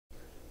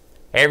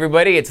Hey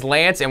everybody, it's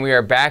Lance and we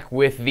are back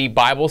with the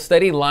Bible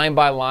study line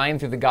by line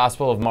through the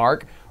Gospel of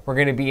Mark. We're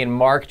going to be in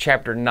Mark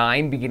chapter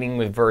 9 beginning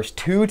with verse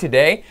 2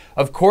 today.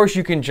 Of course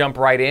you can jump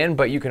right in,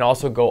 but you can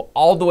also go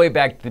all the way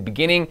back to the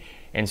beginning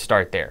and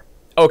start there.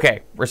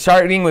 Okay, we're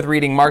starting with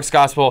reading Mark's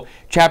Gospel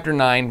chapter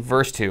 9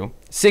 verse 2.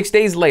 6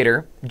 days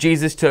later,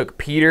 Jesus took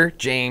Peter,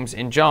 James,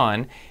 and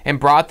John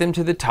and brought them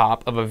to the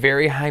top of a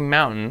very high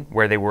mountain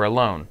where they were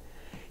alone.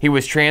 He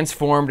was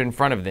transformed in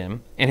front of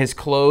them, and his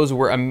clothes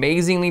were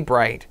amazingly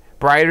bright,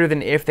 brighter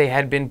than if they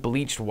had been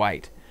bleached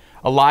white.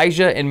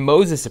 Elijah and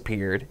Moses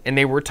appeared, and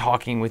they were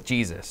talking with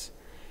Jesus.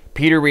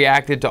 Peter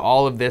reacted to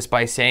all of this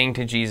by saying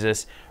to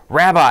Jesus,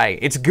 "Rabbi,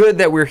 it's good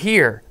that we're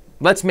here.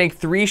 Let's make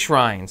 3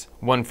 shrines,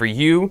 one for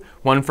you,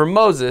 one for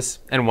Moses,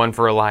 and one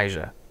for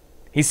Elijah."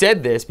 He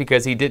said this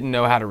because he didn't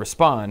know how to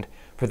respond,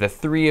 for the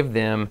 3 of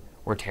them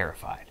were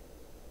terrified.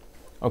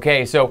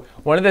 Okay, so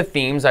one of the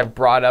themes I've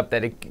brought up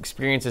that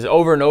experiences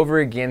over and over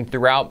again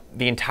throughout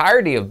the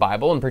entirety of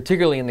Bible, and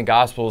particularly in the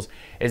Gospels,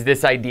 is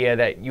this idea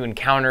that you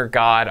encounter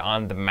God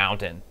on the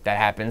mountain. That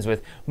happens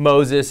with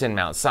Moses and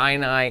Mount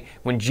Sinai.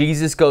 When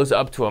Jesus goes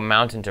up to a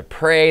mountain to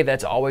pray,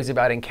 that's always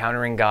about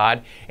encountering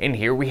God. And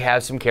here we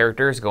have some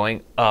characters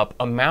going up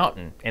a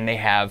mountain, and they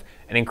have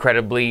an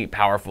incredibly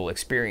powerful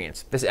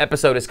experience. This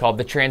episode is called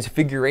The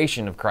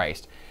Transfiguration of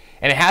Christ,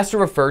 and it has to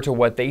refer to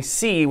what they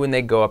see when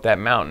they go up that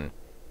mountain.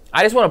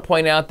 I just want to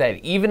point out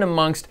that even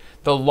amongst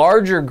the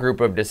larger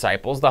group of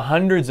disciples, the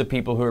hundreds of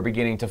people who are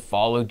beginning to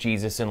follow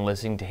Jesus and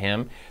listening to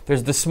him,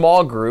 there's the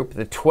small group,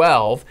 the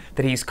 12,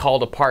 that he's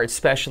called apart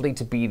specially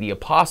to be the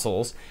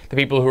apostles, the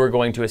people who are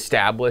going to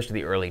establish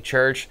the early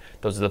church.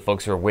 Those are the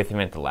folks who are with him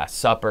at the Last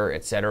Supper,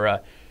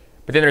 etc.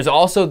 But then there's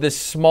also this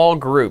small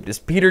group, this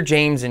Peter,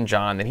 James, and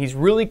John that he's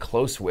really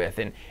close with.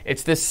 And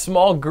it's this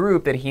small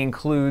group that he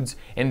includes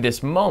in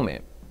this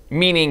moment.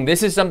 Meaning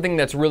this is something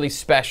that's really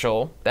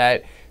special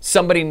that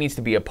somebody needs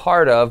to be a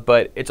part of,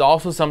 but it's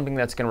also something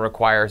that's going to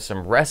require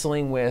some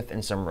wrestling with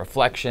and some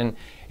reflection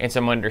and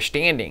some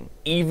understanding,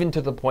 even to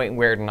the point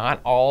where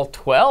not all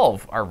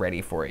 12 are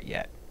ready for it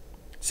yet.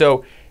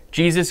 So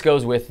Jesus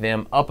goes with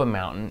them up a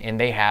mountain and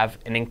they have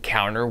an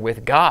encounter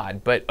with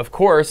God. But of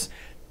course,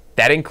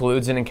 that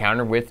includes an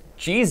encounter with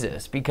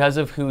Jesus because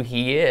of who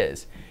he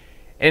is.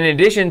 In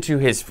addition to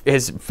his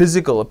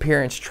physical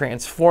appearance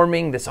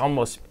transforming, this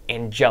almost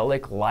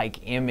angelic-like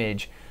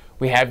image,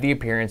 we have the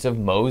appearance of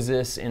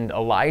Moses and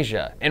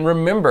Elijah. And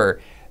remember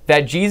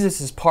that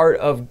Jesus is part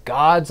of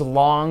God's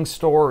long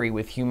story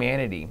with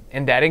humanity,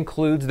 and that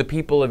includes the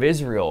people of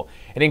Israel.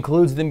 It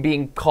includes them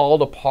being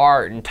called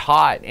apart and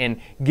taught and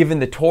given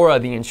the Torah,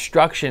 the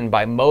instruction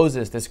by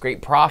Moses, this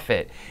great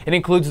prophet. It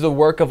includes the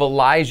work of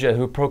Elijah,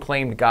 who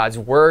proclaimed God's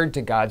word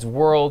to God's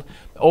world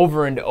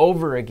over and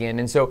over again.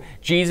 And so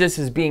Jesus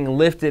is being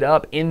lifted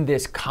up in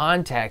this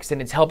context,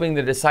 and it's helping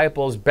the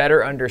disciples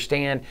better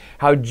understand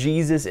how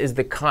Jesus is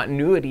the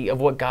continuity of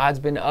what God's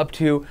been up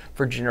to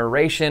for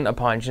generation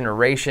upon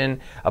generation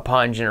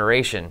upon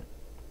generation.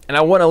 And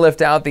I want to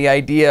lift out the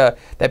idea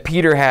that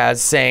Peter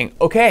has saying,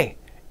 okay,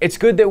 it's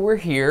good that we're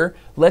here.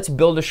 Let's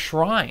build a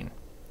shrine.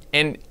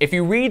 And if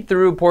you read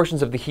through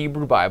portions of the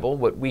Hebrew Bible,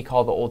 what we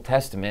call the Old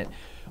Testament,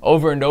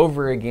 over and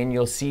over again,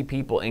 you'll see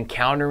people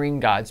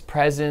encountering God's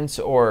presence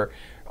or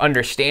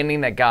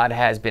understanding that God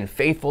has been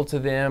faithful to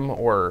them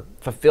or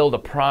fulfilled a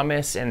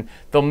promise, and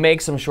they'll make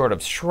some sort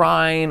of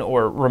shrine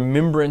or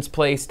remembrance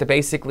place to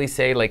basically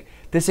say, like,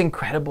 this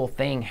incredible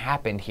thing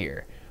happened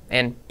here.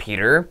 And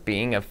Peter,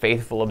 being a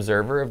faithful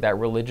observer of that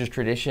religious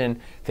tradition,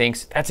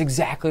 thinks that's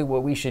exactly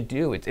what we should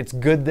do. It's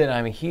good that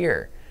I'm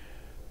here.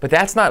 But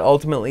that's not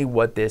ultimately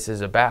what this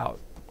is about.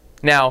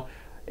 Now,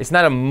 it's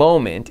not a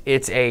moment,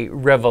 it's a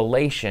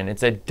revelation,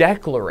 it's a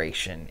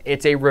declaration,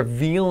 it's a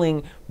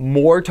revealing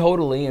more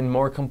totally and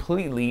more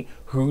completely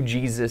who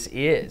Jesus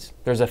is.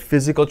 There's a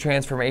physical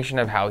transformation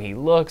of how he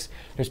looks,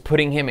 there's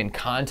putting him in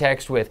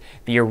context with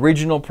the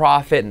original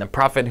prophet and the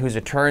prophet whose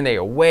return they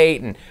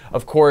await, and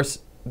of course,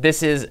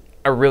 this is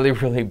a really,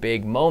 really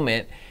big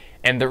moment,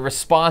 and the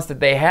response that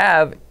they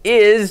have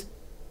is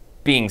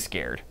being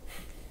scared,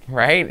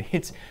 right?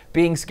 It's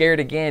being scared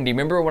again. Do you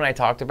remember when I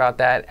talked about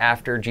that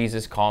after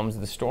Jesus calms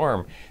the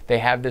storm? They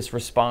have this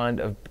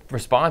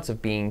response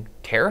of being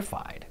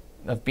terrified,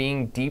 of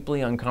being deeply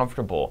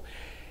uncomfortable.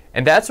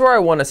 And that's where I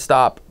want to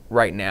stop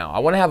right now. I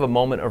want to have a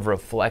moment of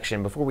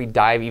reflection before we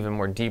dive even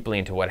more deeply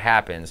into what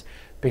happens,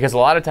 because a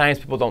lot of times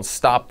people don't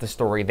stop the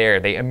story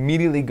there. They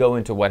immediately go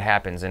into what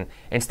happens. And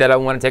instead, I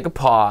want to take a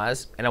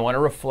pause and I want to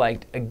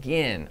reflect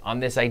again on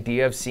this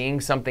idea of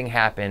seeing something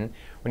happen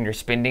when you're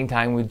spending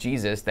time with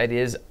Jesus that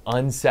is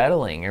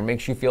unsettling or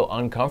makes you feel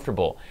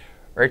uncomfortable,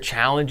 or it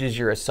challenges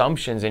your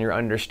assumptions and your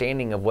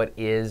understanding of what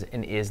is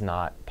and is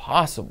not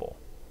possible.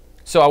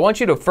 So I want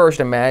you to first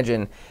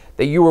imagine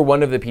that you were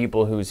one of the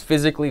people who's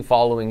physically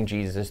following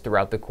Jesus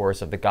throughout the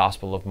course of the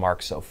Gospel of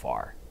Mark so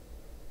far.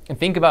 And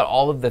think about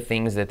all of the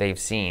things that they've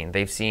seen.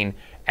 They've seen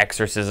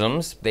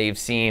exorcisms. They've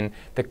seen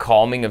the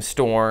calming of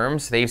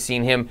storms. They've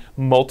seen him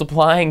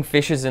multiplying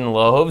fishes and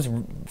loaves,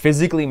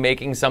 physically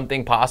making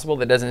something possible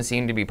that doesn't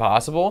seem to be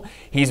possible.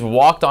 He's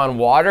walked on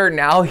water.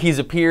 Now he's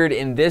appeared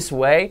in this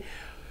way.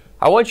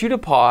 I want you to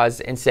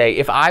pause and say,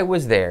 if I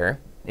was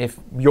there, if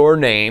your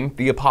name,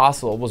 the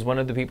apostle, was one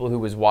of the people who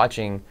was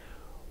watching,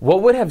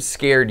 what would have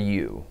scared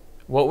you?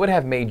 What would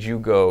have made you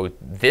go,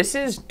 this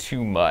is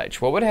too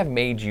much? What would have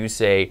made you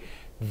say,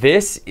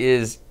 this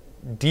is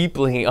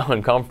deeply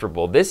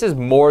uncomfortable? This is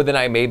more than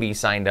I maybe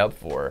signed up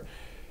for.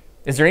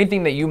 Is there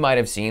anything that you might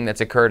have seen that's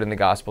occurred in the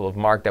Gospel of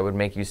Mark that would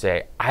make you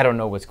say, I don't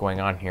know what's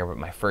going on here, but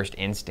my first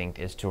instinct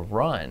is to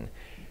run?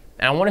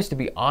 And I want us to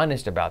be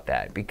honest about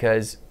that,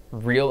 because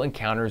real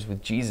encounters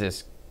with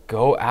Jesus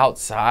go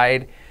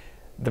outside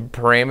the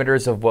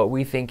parameters of what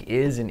we think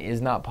is and is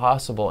not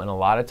possible. And a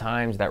lot of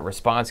times that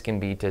response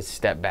can be to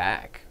step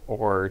back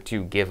or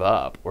to give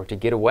up or to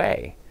get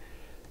away.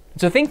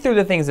 So think through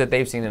the things that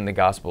they've seen in the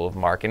Gospel of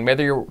Mark, and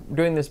whether you're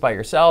doing this by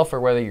yourself or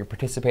whether you're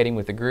participating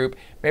with a group,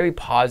 maybe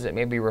pause it,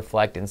 maybe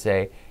reflect and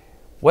say,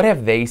 what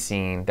have they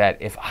seen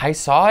that if I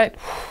saw it,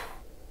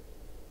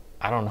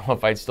 I don't know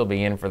if I'd still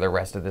be in for the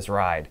rest of this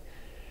ride?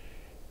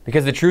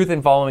 Because the truth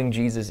in following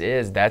Jesus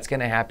is that's going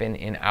to happen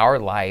in our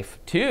life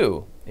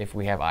too, if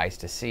we have eyes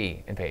to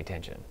see and pay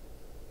attention.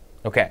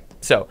 Okay,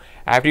 so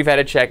after you've had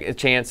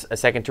a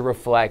second to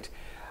reflect,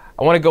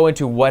 I want to go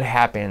into what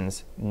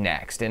happens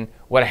next. And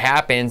what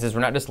happens is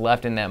we're not just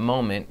left in that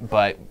moment,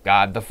 but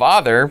God the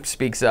Father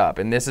speaks up.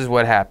 And this is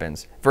what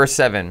happens. Verse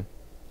 7,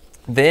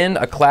 then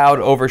a cloud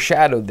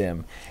overshadowed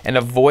them, and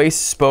a voice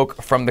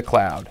spoke from the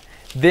cloud.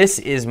 This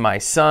is my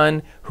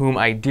Son, whom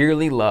I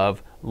dearly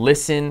love.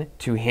 Listen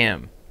to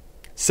him.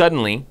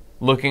 Suddenly,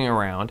 looking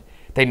around,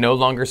 they no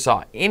longer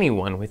saw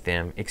anyone with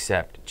them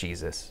except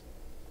Jesus.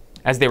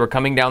 As they were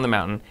coming down the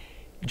mountain,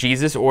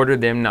 Jesus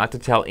ordered them not to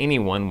tell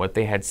anyone what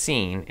they had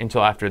seen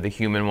until after the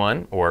human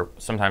one, or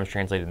sometimes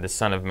translated the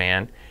Son of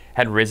Man,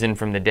 had risen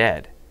from the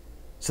dead.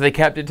 So they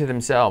kept it to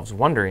themselves,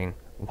 wondering,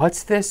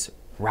 what's this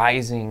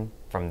rising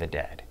from the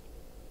dead?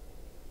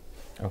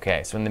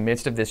 Okay, so in the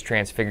midst of this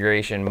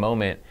transfiguration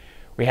moment,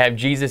 we have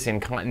Jesus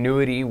in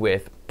continuity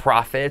with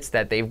prophets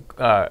that they've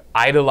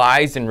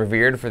idolized and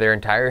revered for their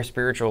entire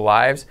spiritual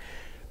lives.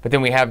 But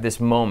then we have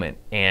this moment,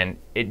 and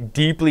it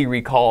deeply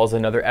recalls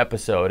another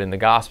episode in the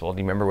gospel. Do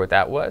you remember what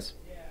that was?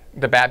 Yeah.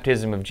 The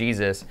baptism of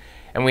Jesus.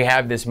 And we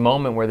have this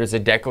moment where there's a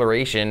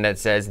declaration that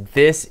says,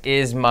 this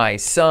is my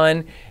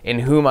Son, in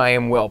whom I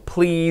am well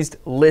pleased.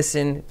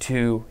 Listen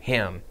to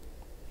him.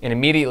 And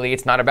immediately,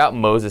 it's not about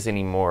Moses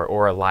anymore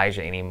or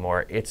Elijah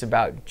anymore. It's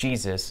about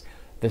Jesus,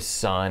 the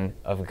Son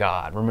of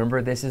God.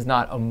 Remember, this is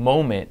not a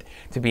moment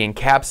to be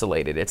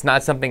encapsulated. It's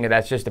not something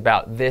that's just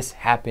about this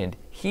happened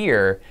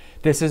here.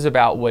 This is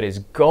about what is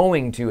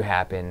going to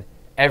happen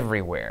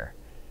everywhere.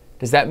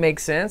 Does that make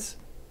sense?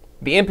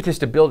 The impetus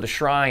to build a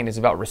shrine is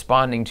about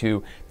responding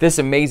to this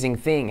amazing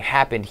thing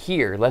happened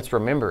here. Let's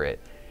remember it.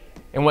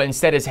 And what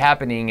instead is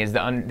happening is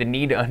the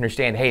need to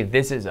understand, hey,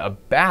 this is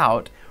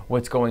about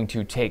what's going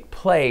to take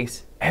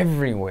place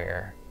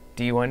everywhere.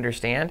 Do you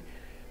understand?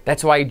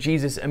 That's why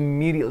Jesus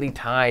immediately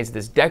ties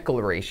this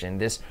declaration,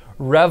 this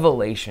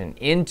revelation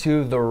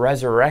into the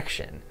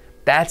resurrection.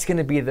 That's going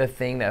to be the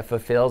thing that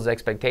fulfills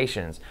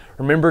expectations.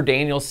 Remember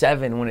Daniel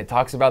 7 when it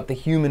talks about the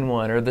human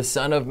one or the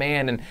Son of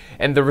Man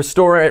and the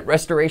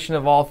restoration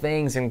of all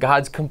things and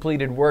God's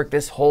completed work.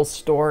 This whole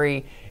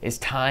story is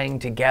tying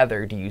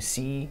together. Do you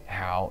see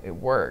how it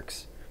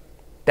works?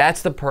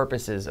 That's the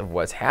purposes of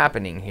what's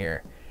happening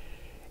here.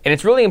 And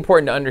it's really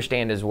important to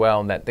understand as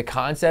well that the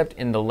concept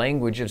in the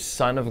language of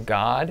Son of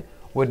God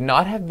would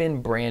not have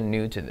been brand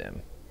new to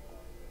them.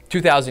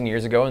 2,000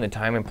 years ago, in the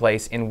time and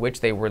place in which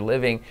they were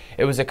living,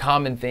 it was a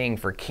common thing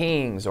for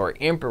kings or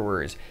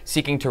emperors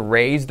seeking to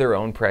raise their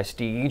own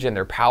prestige and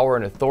their power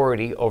and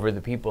authority over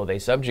the people they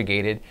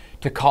subjugated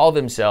to call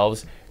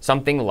themselves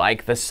something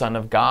like the Son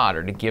of God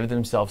or to give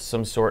themselves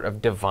some sort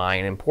of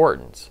divine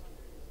importance.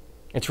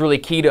 It's really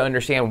key to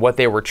understand what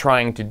they were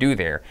trying to do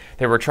there.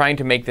 They were trying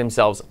to make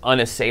themselves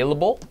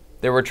unassailable.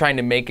 They were trying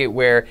to make it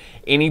where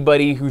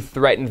anybody who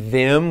threatened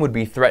them would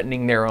be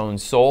threatening their own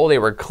soul. They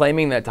were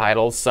claiming that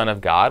title, Son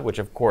of God, which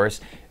of course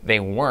they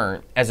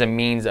weren't, as a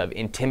means of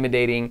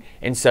intimidating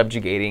and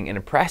subjugating and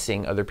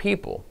oppressing other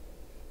people.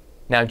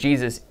 Now,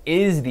 Jesus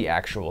is the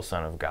actual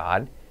Son of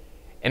God,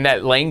 and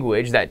that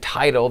language, that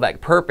title,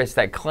 that purpose,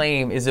 that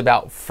claim is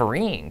about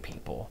freeing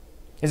people.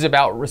 Is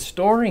about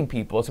restoring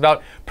people. It's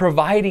about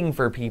providing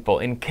for people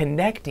and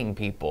connecting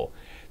people.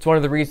 It's one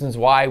of the reasons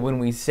why when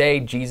we say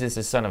Jesus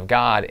is Son of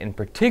God, and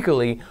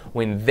particularly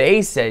when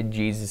they said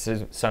Jesus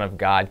is Son of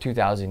God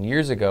 2,000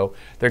 years ago,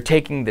 they're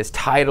taking this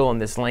title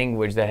and this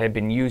language that had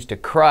been used to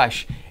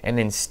crush, and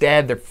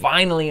instead they're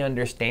finally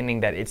understanding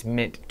that it's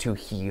meant to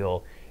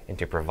heal and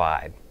to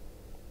provide.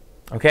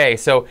 Okay,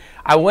 so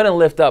I want to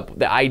lift up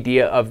the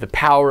idea of the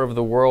power of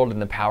the world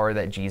and the power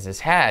that Jesus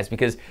has,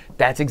 because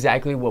that's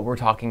exactly what we're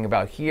talking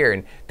about here,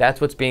 and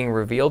that's what's being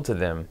revealed to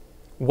them.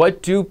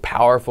 What do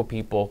powerful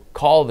people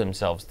call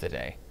themselves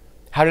today?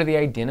 How do they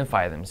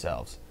identify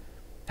themselves?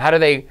 How do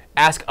they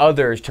ask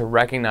others to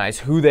recognize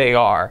who they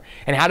are?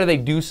 And how do they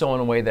do so in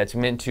a way that's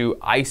meant to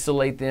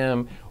isolate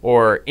them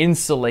or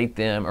insulate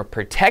them or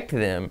protect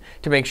them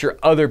to make sure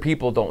other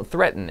people don't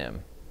threaten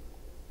them?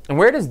 And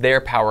where does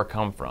their power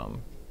come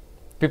from?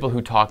 People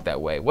who talk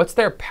that way. What's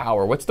their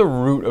power? What's the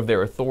root of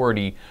their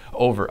authority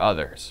over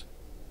others?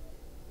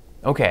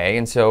 Okay,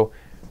 and so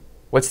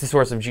what's the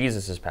source of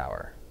Jesus'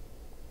 power?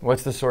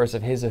 What's the source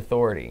of his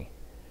authority?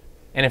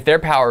 And if their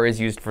power is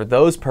used for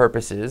those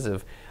purposes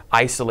of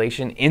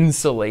isolation,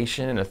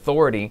 insulation, and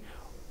authority,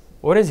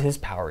 what is his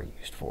power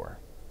used for?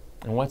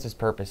 And what's his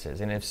purposes?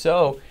 And if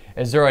so,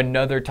 is there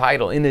another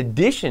title in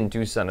addition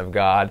to Son of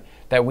God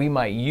that we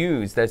might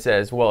use that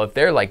says, well, if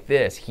they're like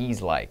this,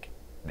 he's like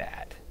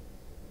that?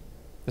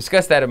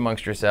 Discuss that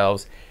amongst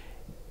yourselves.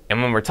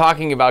 And when we're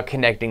talking about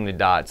connecting the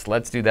dots,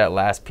 let's do that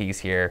last piece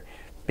here.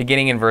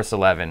 Beginning in verse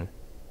 11,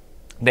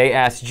 they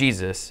asked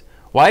Jesus,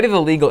 why do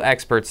the legal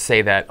experts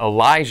say that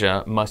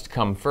Elijah must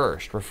come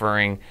first,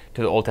 referring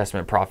to the Old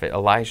Testament prophet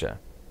Elijah?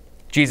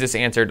 Jesus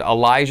answered,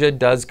 Elijah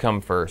does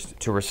come first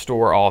to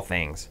restore all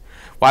things.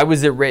 Why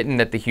was it written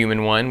that the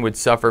human one would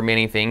suffer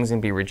many things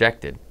and be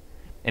rejected?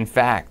 In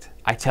fact,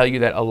 I tell you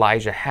that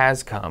Elijah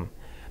has come,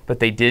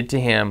 but they did to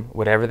him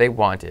whatever they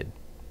wanted,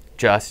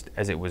 just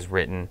as it was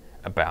written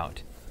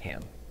about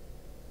him.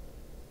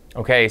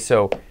 Okay,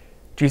 so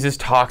Jesus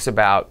talks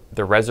about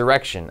the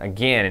resurrection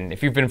again. And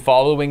if you've been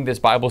following this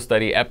Bible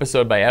study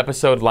episode by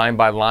episode, line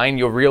by line,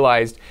 you'll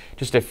realize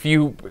just a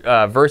few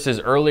verses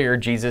earlier,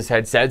 Jesus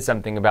had said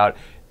something about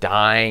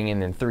dying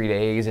and then 3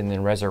 days and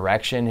then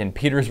resurrection. And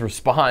Peter's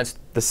response,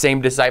 the same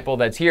disciple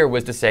that's here,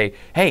 was to say,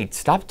 hey,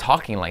 stop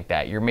talking like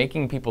that. You're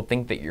making people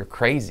think that you're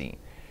crazy.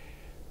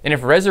 And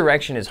if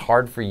resurrection is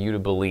hard for you to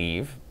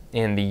believe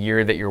in the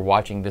year that you're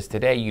watching this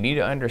today, you need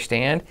to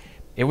understand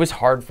it was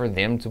hard for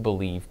them to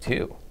believe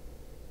too.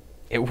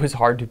 It was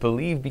hard to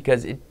believe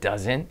because it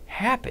doesn't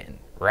happen,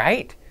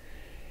 right?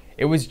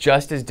 It was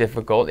just as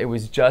difficult, it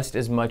was just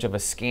as much of a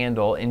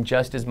scandal and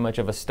just as much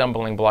of a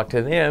stumbling block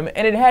to them,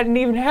 and it hadn't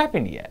even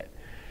happened yet.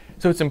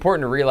 So it's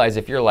important to realize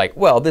if you're like,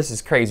 well, this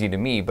is crazy to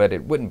me, but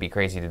it wouldn't be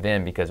crazy to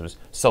them because it was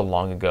so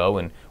long ago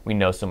and we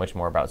know so much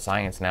more about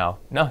science now.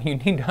 No, you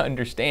need to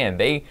understand,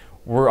 they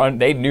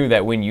knew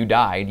that when you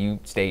died, you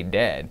stayed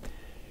dead.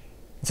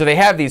 So they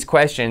have these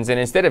questions, and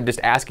instead of just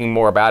asking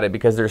more about it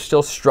because they're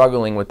still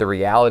struggling with the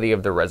reality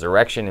of the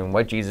resurrection and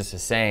what Jesus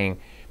is saying,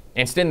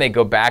 instead they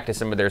go back to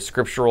some of their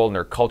scriptural and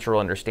their cultural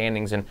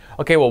understandings and,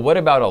 okay, well, what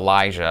about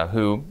Elijah,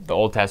 who the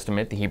Old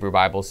Testament, the Hebrew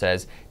Bible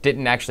says,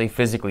 didn't actually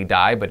physically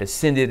die, but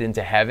ascended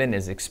into heaven,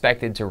 is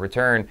expected to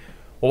return?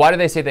 Well, why do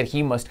they say that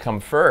he must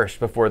come first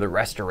before the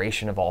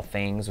restoration of all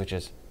things, which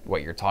is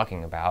what you're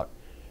talking about?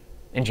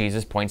 And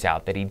Jesus points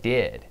out that he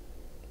did.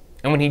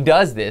 And when he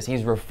does this,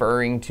 he's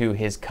referring to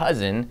his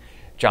cousin,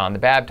 John the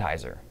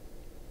Baptizer.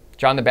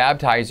 John the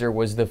Baptizer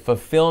was the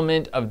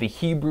fulfillment of the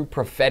Hebrew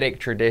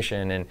prophetic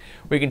tradition, and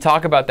we can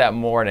talk about that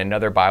more in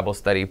another Bible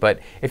study, but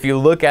if you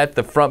look at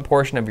the front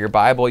portion of your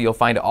Bible, you'll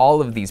find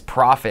all of these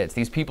prophets,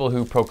 these people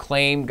who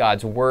proclaim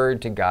God's word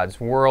to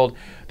God's world,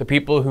 the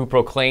people who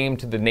proclaim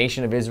to the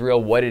nation of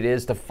Israel what it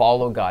is to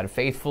follow God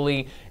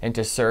faithfully and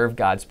to serve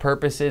God's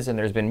purposes, and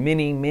there's been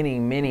many, many,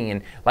 many,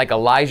 and like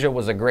Elijah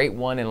was a great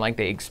one, and like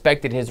they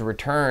expected his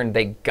return,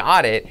 they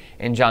got it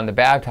in John the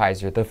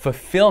Baptizer, the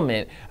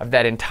fulfillment of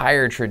that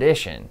entire tradition.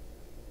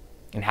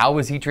 And how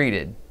was he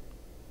treated?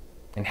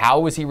 And how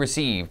was he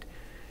received?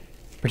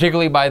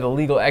 Particularly by the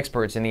legal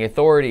experts and the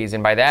authorities,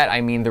 and by that I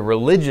mean the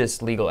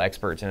religious legal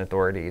experts and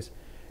authorities.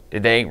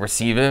 Did they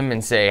receive him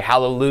and say,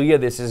 hallelujah,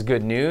 this is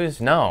good news?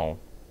 No.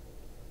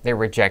 They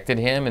rejected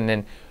him, and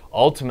then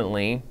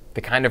ultimately the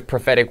kind of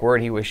prophetic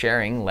word he was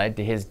sharing led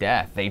to his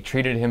death. They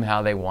treated him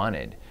how they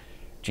wanted,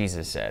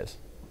 Jesus says.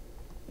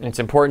 And it's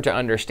important to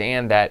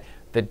understand that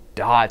the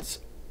dots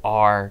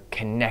are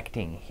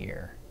connecting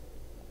here.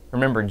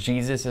 Remember,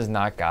 Jesus is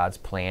not God's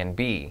plan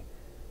B.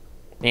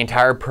 The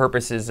entire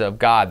purposes of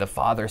God, the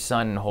Father,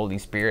 Son, and Holy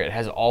Spirit,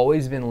 has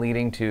always been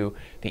leading to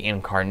the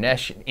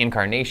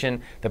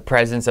incarnation, the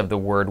presence of the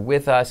Word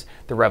with us,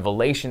 the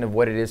revelation of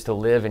what it is to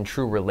live in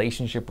true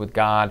relationship with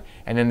God,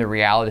 and then the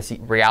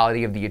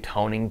reality of the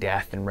atoning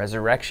death and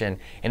resurrection.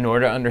 In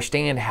order to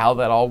understand how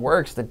that all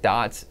works, the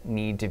dots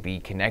need to be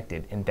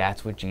connected, and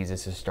that's what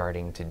Jesus is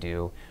starting to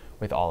do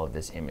with all of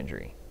this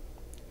imagery.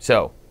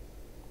 So,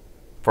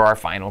 for our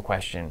final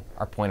question,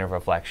 our point of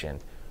reflection,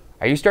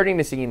 are you starting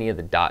to see any of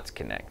the dots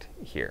connect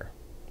here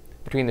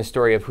between the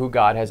story of who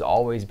God has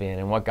always been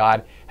and what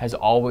God has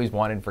always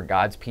wanted for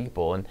God's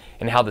people,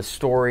 and how the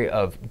story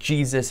of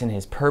Jesus and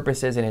his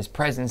purposes and his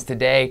presence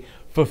today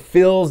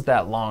fulfills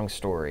that long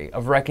story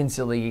of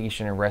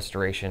reconciliation and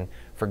restoration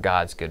for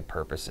God's good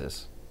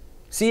purposes?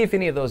 See if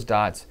any of those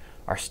dots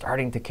are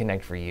starting to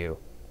connect for you,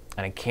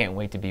 and I can't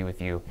wait to be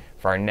with you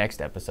for our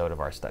next episode of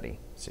our study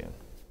soon.